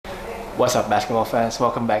What's up, basketball fans?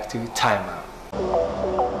 Welcome back to Timeout.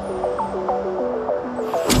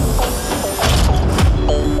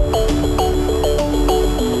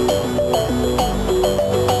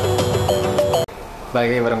 Balik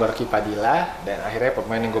lagi bareng Gorky Padilla, dan akhirnya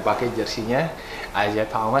pemain yang gue pakai jersinya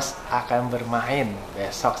Isaiah Thomas akan bermain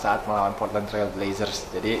besok saat melawan Portland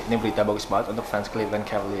Trailblazers. Jadi ini berita bagus banget untuk fans Cleveland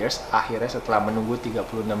Cavaliers. Akhirnya setelah menunggu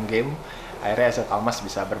 36 game, akhirnya Isaiah Thomas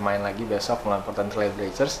bisa bermain lagi besok melawan Portland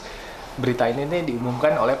Trailblazers. Berita ini nih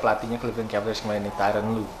diumumkan oleh pelatihnya Cleveland Cavaliers kemarin,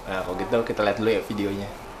 Tyronn Lue. Nah, kalau gitu kita lihat dulu ya videonya.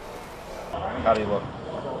 How do you look?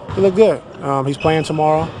 He look good. He's playing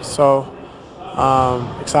tomorrow, so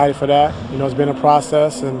excited for that. You know, it's been a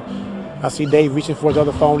process, and I see Dave reaching for his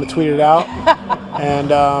other phone to tweet it out.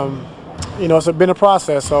 And you know, it's been a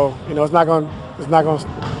process. So you know, it's not going,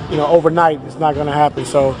 you know, overnight. It's not going to happen.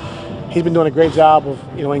 So he's been doing a great job of,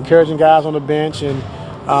 you know, encouraging guys on the bench and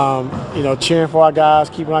you know, cheering for our guys,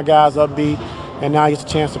 keeping our guys upbeat. And now he gets a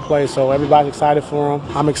chance to play. So everybody's excited for him.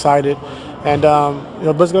 I'm excited. And you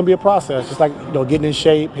know, but it's going to be a process. Just like, you know, getting in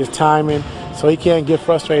shape, his timing, so he can't get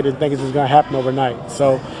frustrated and think it's just going to happen overnight.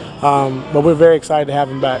 So, but we're very excited to have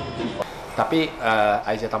him back. Tapi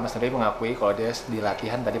Isaiah Thomas sendiri mengakui kalau dia di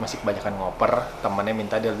latihan tadi masih kebanyakan ngoper. Temannya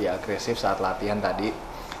minta dia lebih agresif saat latihan tadi,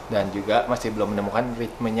 dan juga masih belum menemukan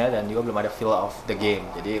ritmenya dan juga belum ada feel of the game.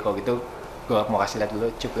 Jadi kalau gitu gue mau kasih lihat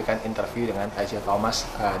dulu cuplikan interview dengan Isaiah Thomas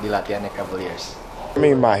di latihannya Cavaliers. I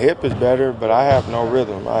mean, my hip is better, but I have no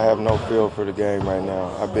rhythm. I have no feel for the game right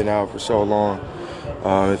now. I've been out for so long.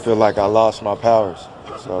 It feels like I lost my powers.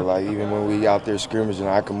 So, like, even when we out there scrimmaging,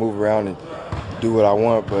 I can move around and do what I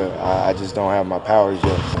want, but I just don't have my powers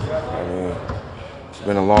yet. I mean, it's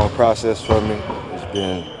been a long process for me. It's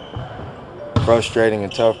been frustrating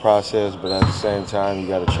and tough process, but at the same time, you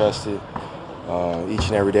got to trust it. Each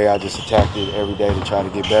and every day, I just attacked it every day to try to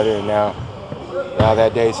get better, and now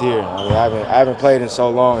that day's here. I mean, I haven't played in so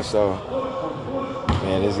long, so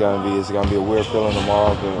man, it's gonna be a weird feeling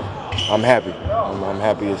tomorrow, but I'm happy. I'm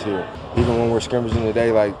happy it's here. Even when we're scrimmaging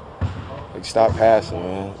today, like stop passing,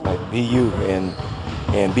 man. Like be you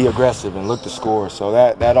and be aggressive and look to score. So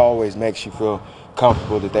that always makes you feel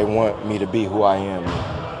comfortable that they want me to be who I am.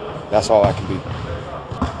 That's all I can be.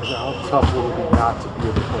 How tough will it be not to be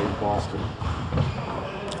able to play in Boston?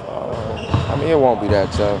 I mean, it won't be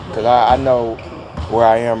that tough because I know where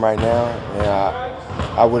I am right now, and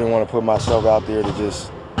I wouldn't want to put myself out there to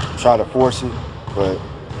just try to force it. But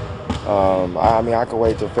I mean, I can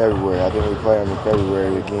wait till February. I think we play them in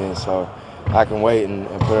February again, so I can wait and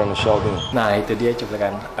put it on the show then. Nah, itu dia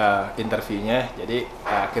cuplikan interviewnya. Jadi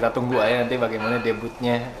kita tunggu aja nanti bagaimana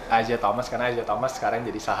debutnya Isaiah Thomas, karena Isaiah Thomas sekarang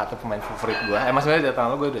jadi salah satu pemain favorit gue. Sebenarnya dari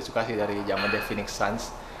tahun lalu gue udah suka sih dari zaman The Phoenix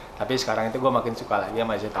Suns. Tapi sekarang itu gue makin suka lagi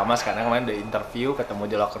sama Isaiah Thomas karena kemarin di interview ketemu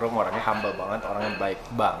di locker room, orangnya humble banget, orangnya baik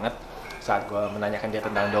banget. Saat gue menanyakan dia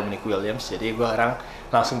tentang Dominic Williams, jadi gue sekarang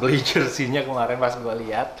langsung beli jersey-nya kemarin pas gue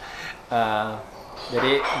lihat.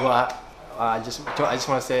 Jadi gue I just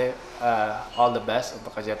want to say all the best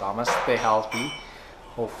untuk Isaiah Thomas. Stay healthy.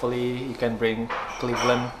 Hopefully you can bring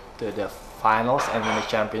Cleveland to the finals and win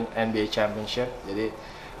the NBA championship. Jadi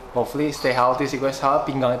hopefully stay healthy sih gue. Soal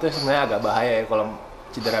pinggang itu sebenarnya agak bahaya ya kalau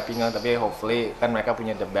cedera pinggang, tapi hopefully kan mereka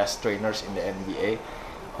punya the best trainers in the NBA.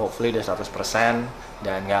 Hopefully udah 100%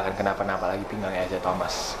 dan nggak akan kenapa-napa lagi pinggangnya Isaiah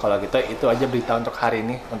Thomas. Kalau gitu itu aja berita untuk hari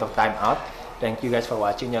ini untuk Time Out. Thank you guys for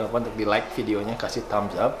watching. Jangan lupa untuk di like videonya, kasih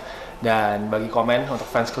thumbs up, dan bagi komen untuk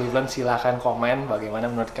fans Cleveland silahkan komen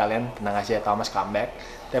bagaimana menurut kalian tentang Isaiah Thomas comeback.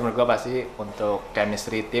 Dan menurut gue pasti untuk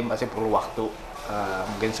chemistry tim pasti perlu waktu,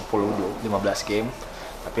 mungkin 10-15 game,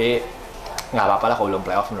 tapi nggak apa-apa lah kalau belum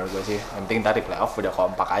playoff menurut gue sih. Yang penting tadi playoff udah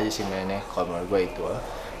kompak aja sih mainnya kalau menurut gue itu.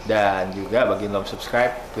 Dan juga bagi yang belum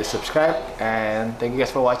subscribe, please subscribe, and thank you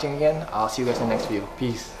guys for watching again. I'll see you guys in the next video.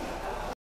 Peace.